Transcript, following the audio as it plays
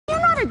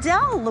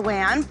Adele,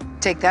 Luann.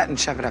 Take that and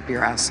shove it up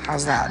your ass.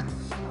 How's that?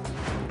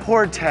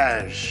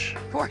 Portage.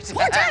 Portage,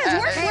 we're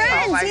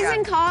friends. He's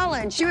in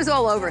college. She was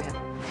all over him.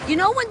 You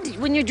know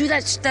when you do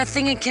that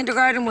thing in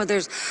kindergarten where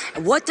there's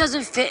what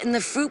doesn't fit in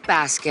the fruit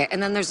basket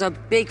and then there's a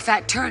big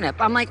fat turnip?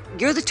 I'm like,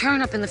 you're the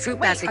turnip in the fruit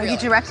basket. Are you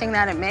directing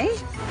that at me?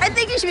 I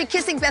think you should be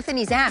kissing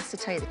Bethenny's ass, to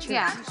tell you the truth.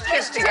 Yeah.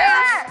 Kiss your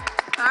ass.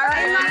 All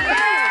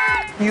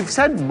right. You've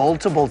said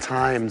multiple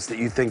times that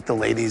you think the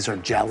ladies are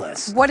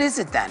jealous. What is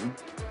it then?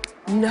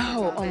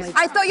 No. Oh my God.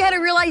 I thought you had a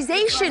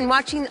realization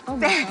watching. Oh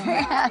my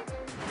God.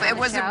 It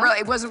wasn't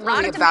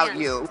really about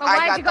you. Well,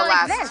 why'd you go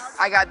like this?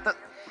 I got the.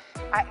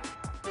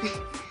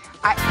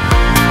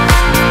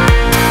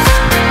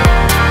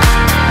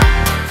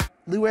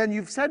 Luann,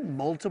 you've said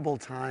multiple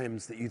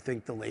times that you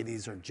think the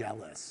ladies are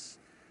jealous.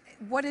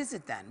 What is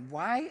it then?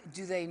 Why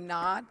do they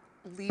not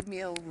leave me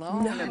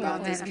alone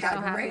about this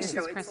cabaret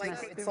show?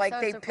 It's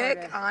like they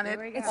pick on it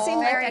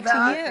all the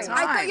time.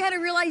 I thought you had a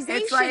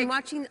realization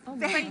watching. Oh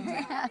my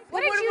God.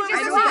 What did you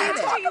just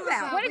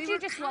watch? What did you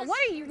just watch?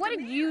 What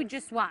did you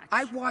just watch?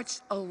 I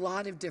watched a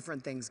lot of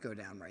different things go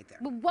down right there.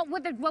 But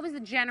what was the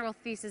general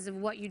thesis of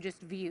what you just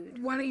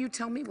viewed? Why don't you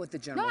tell me what the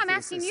general No, I'm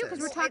thesis asking you because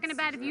is? we're talking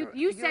about if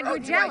you said we're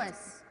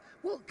jealous.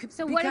 Well,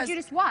 so what did you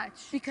just watch?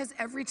 Because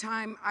every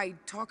time I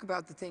talk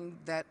about the thing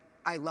that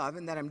I love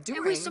and that I'm doing.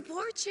 And we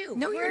support you.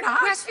 No, you're not.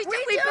 Yes, we do.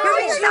 You're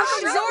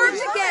self-absorbed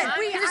again.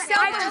 You're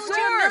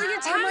self-absorbed a million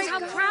times how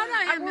proud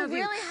I am of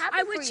you.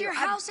 I went to your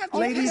house after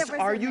Ladies,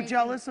 are you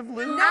jealous of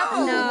Lou? No,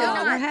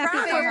 we're happy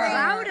for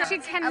her. She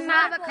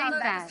cannot think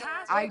that.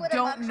 I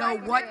don't know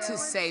what to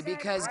say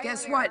because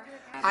guess what?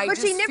 But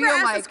she never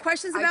asks us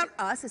questions about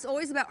us. It's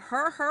always about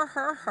her.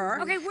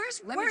 Okay, where's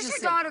your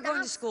daughter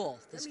going to school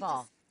this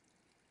fall?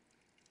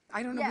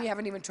 I don't know. We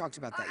haven't even talked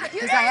about that yet.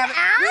 Because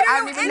I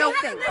don't even know.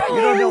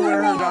 You don't know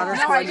where her daughter's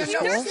going to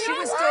school?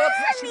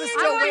 She was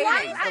still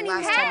waiting the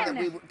last time that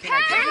we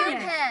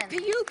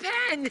connected.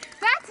 Pen.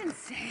 That's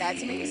insane.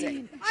 That's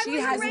amazing. She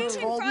hasn't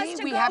told me.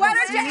 We haven't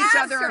seen each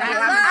other.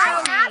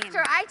 I asked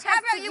her. I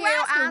texted you.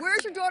 Ask her,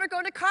 where's your daughter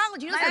going to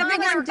college? You know, I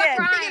big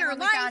in her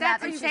life.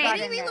 That's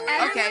insane.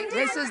 Okay,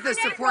 this is the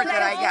support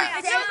that I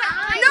get.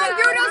 No,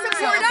 you don't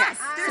support us.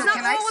 It's not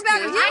all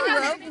about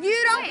you. You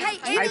don't pay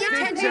any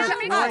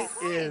attention to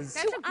us.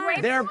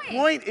 Their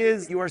point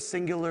is you are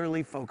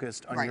singularly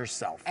focused on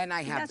yourself. And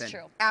I have been.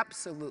 True.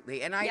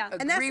 Absolutely. And I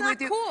And that's agree not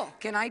with you. cool.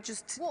 Can I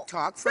just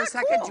talk for a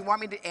second? cool. Do you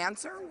want me to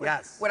answer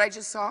Yes. what I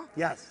just saw?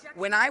 Yes.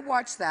 When I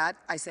watch that,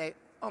 I say,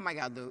 oh my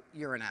God, Lou,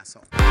 you're an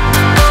asshole.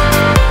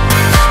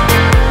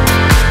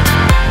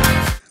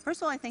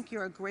 First of all, I think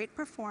you're a great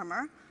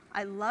performer.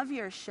 I love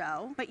your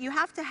show, but you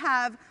have to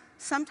have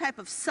some type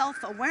of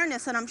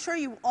self-awareness, and I'm sure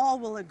you all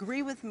will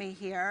agree with me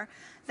here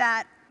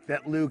that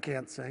Lou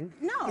can't sing.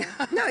 no,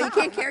 No, you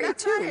can't carry a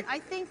tune. I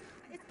think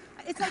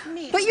it's like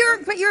me. But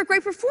you're a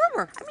great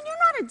performer. I mean, you're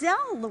not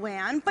Adele,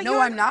 Luann. But No,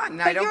 I'm not,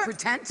 and I don't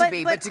pretend to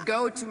be. But to But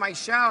go to my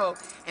show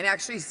and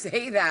actually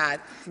say that.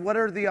 What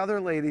are the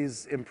other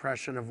ladies'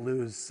 impression of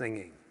Lou's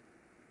singing?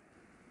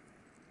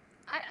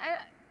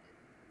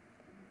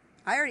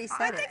 I already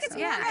said it. I think it's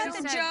more about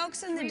the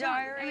jokes and the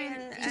diary.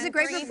 And she's a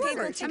great bringing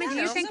performer. people I mean, do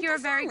you together. think you're a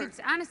very good,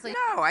 honestly?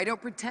 No, I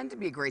don't pretend to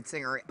be a great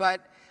singer,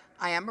 but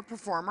I am a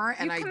performer,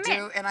 and You I commit.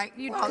 do, and I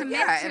You well, commit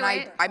yeah, to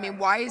and it. I mean,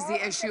 why is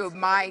the issue of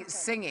my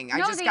singing? I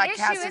No, just the got issue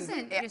cast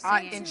isn't your in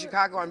singing.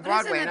 Chicago on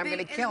Broadway, and I'm going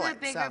to kill it.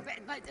 So.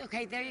 But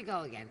okay, there you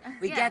go again.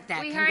 We Yeah, get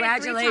that. we heard it 3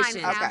 times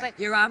Congratulations. now, Okay. but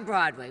You're on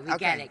Broadway. We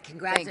get Okay. it.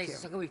 Congratulations.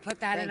 Thank you. So we put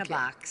that in a Thank you.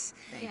 box.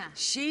 Yeah.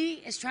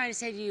 She is trying to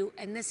say to you,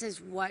 and this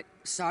is what.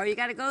 Sorry, you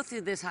got to go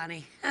through this,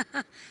 honey.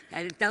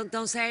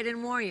 don't say I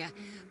didn't warn you.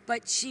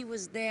 But she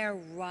was there,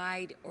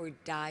 ride or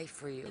die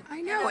for you.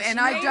 I know, and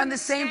I've done the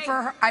same for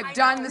her. I've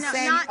done the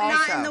same not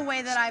also. in the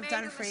way that I've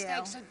done for you.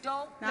 So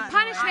don't. The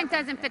punishment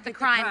doesn't fit the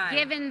crime,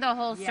 given the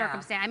whole Yeah.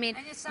 circumstance. I mean,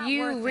 And it's not worth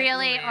you it,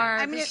 really Luann. are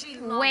I mean, she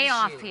way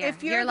loves off you. here.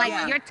 If you're You're like,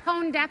 the- you're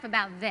tone deaf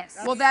about this.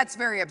 Well, that's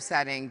very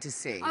upsetting to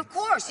see. Of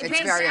course, It's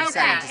makes very sense.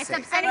 upsetting to It's see.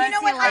 upsetting And you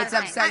know to see what? a lot of It's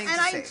things. upsetting And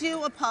to I see.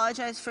 do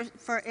apologize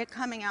for it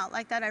coming out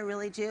like that. I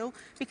really do,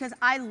 because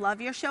I love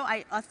your show.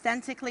 I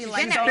authentically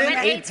like been there. going You've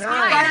been there. 8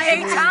 times.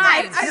 8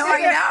 times.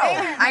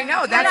 I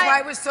know. That's why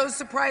I was so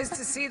surprised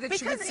to see that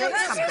she would say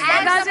something.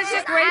 Because it's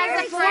a great as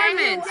a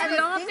performance. friend, We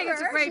all think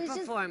it's a great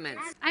performance.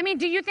 I mean,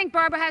 do you think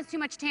Barbara has too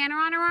much tanner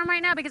on her arm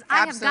right now? Because I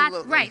have Absolutely.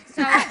 got, right,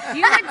 so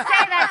you would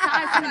say that to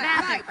us in the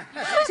bathroom.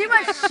 Too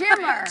much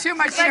shimmer. Too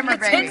much shimmer,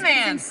 baby.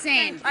 It's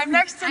insane. I'm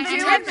next to the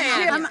Tin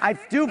Man. I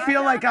do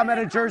feel like I'm at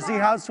a Jersey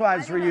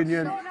Housewives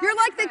reunion. You're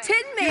like the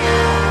Tin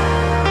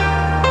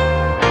Man.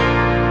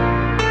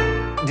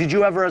 Did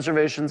you have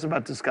reservations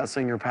about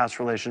discussing your past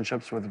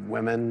relationships with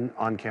women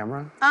on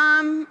camera?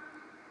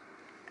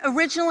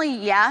 Originally,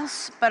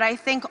 yes, but I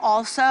think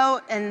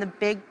also in the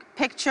big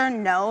picture,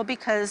 no,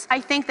 because I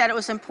think that it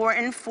was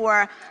important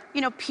for,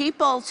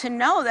 people to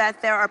know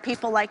that there are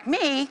people like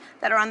me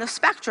that are on the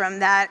spectrum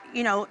that,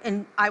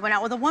 and I went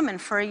out with a woman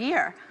for a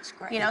year. That's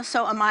great.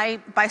 So am I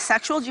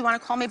bisexual? Do you want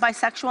to call me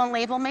bisexual and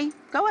label me?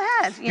 go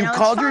ahead. You know,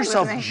 called it's fine with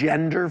yourself me.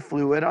 gender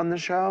fluid on the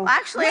show?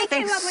 Actually, I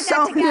think came up with that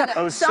Sonja, together.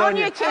 Oh,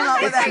 Sonja came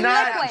up with It's that.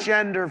 not liquid.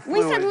 gender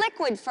We fluid. said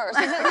liquid first.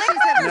 Is it liquid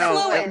or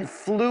No, fluid?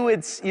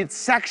 fluid's, it's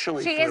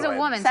sexually She fluid. is a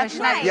woman, so she's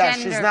not Right. Yeah,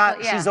 gender. she's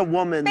not, yeah. she's a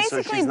woman, so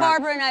Basically, she's not.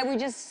 Barbara and I, we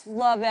just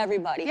love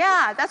everybody.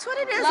 Yeah, that's what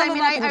it is. Love I mean,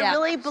 them up and I down.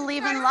 really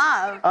believe in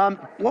love.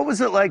 What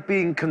was it like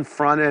being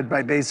confronted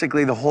by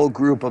basically the whole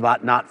group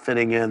about not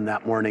fitting in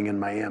that morning in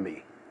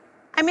Miami?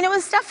 I mean, it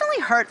was definitely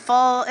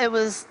hurtful. It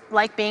was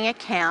like being at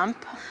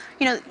camp.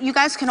 You know, you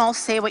guys can all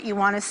say what you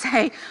want to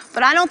say,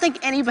 but I don't think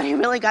anybody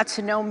really got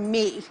to know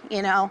me,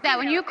 you know? That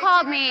when you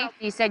called me,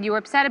 you said you were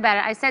upset about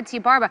it. I said to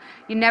you, Barbara,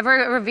 you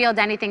never revealed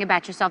anything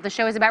about yourself. The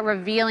show is about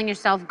revealing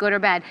yourself, good or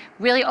bad,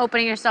 really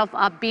opening yourself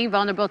up, being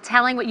vulnerable,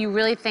 telling what you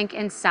really think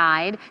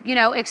inside. You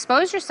know,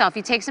 expose yourself.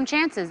 You take some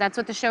chances. That's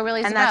what the show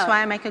really is about. And that's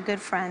why I make a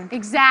good friend.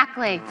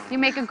 Exactly. You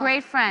make a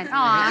great friend.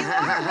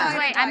 Aw.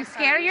 Wait, I'm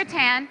scared of your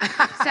tan.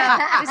 So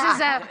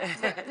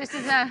this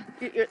is a,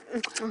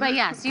 but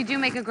yes, you do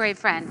make a great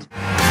friend.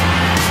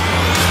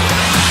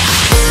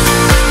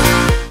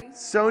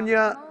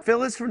 Sonja,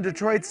 Phyllis from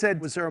Detroit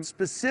said, was there a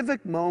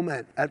specific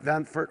moment at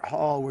Ventford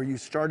Hall where you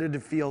started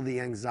to feel the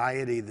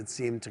anxiety that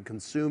seemed to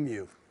consume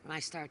you? When I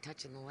started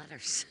touching the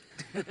letters.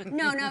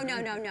 No.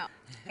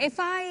 If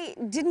I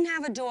didn't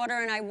have a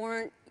daughter and I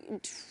weren't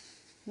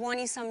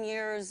 20-some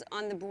years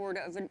on the board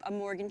of a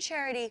Morgan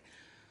charity,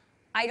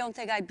 I don't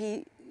think I'd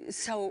be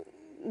so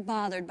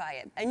bothered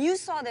by it. And you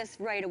saw this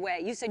right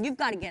away. You said, you've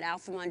got to get out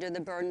from under the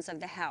burdens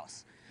of the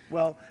house.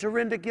 Well,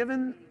 Dorinda,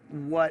 given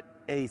what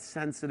a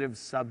sensitive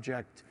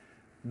subject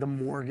the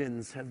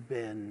Morgans have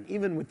been,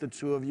 even with the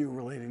two of you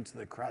relating to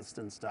the crest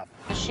and stuff.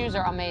 The shoes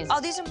are amazing.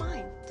 Oh, these are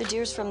mine. The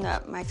deer's from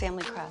my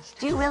family crest.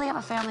 Do you really have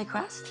a family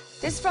crest?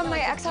 This is from my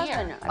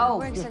ex-husband.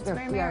 Oh,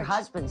 your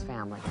husband's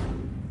family.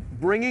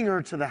 Bringing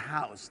her to the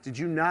house, did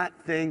you not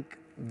think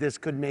this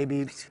could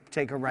maybe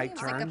take a right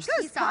turn?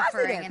 Peace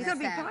offering in a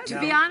sense. To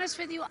be honest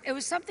with you, it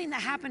was something that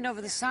happened over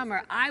the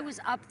summer. I was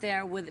up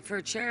there for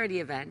a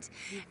charity event,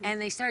 and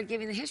they started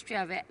giving the history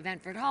of it,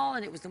 Ventford Hall,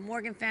 and it was the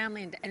Morgan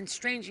family. And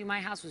strangely, my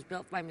house was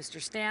built by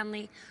Mr.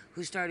 Stanley,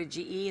 who started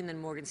GE, and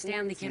then Morgan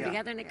Stanley came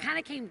together, and it kind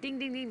of came ding,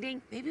 ding, ding,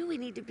 ding. Maybe we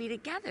need to be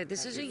together.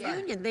 This is a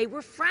union. They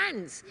were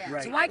friends.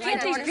 Right. So why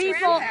can't these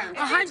people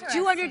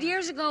 200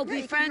 years ago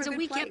be friends, and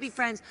we can't be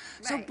friends?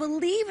 So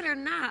believe it or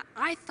not,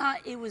 I thought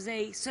it was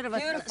a sort of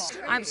a,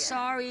 I'm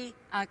sorry,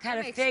 kind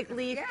of fig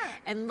leaf,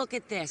 and look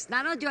at this.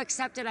 Not only do I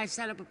accept it, I've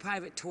set up a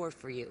private tour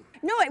for you.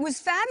 No, it was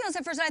fabulous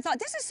at first. I thought,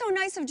 this is so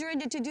nice of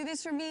Dorinda to do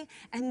this for me.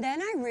 And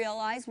then I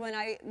realized when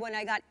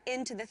I got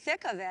into the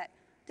thick of it,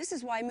 this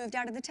is why I moved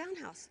out of the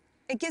townhouse.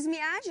 It gives me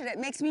agita. It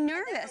makes me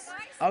nervous.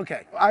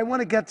 Okay, I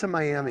want to get to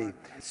Miami.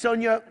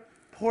 Sonja,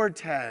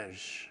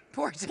 Portage.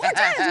 Portage, we're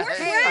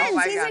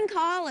friends. He's in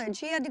college.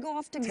 He had to go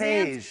off to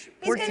exams.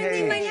 He's going to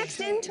be my next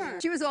intern.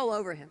 She was all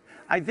over him.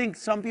 I think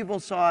some people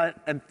saw it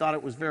and thought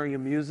it was very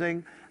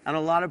amusing, and a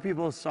lot of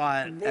people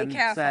saw it and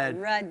said,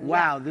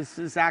 wow, this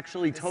is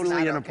actually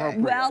totally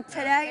inappropriate. Well,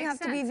 today you have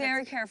to be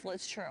very careful.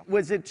 It's true.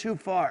 Was it too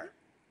far?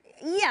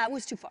 Yeah, it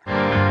was too far.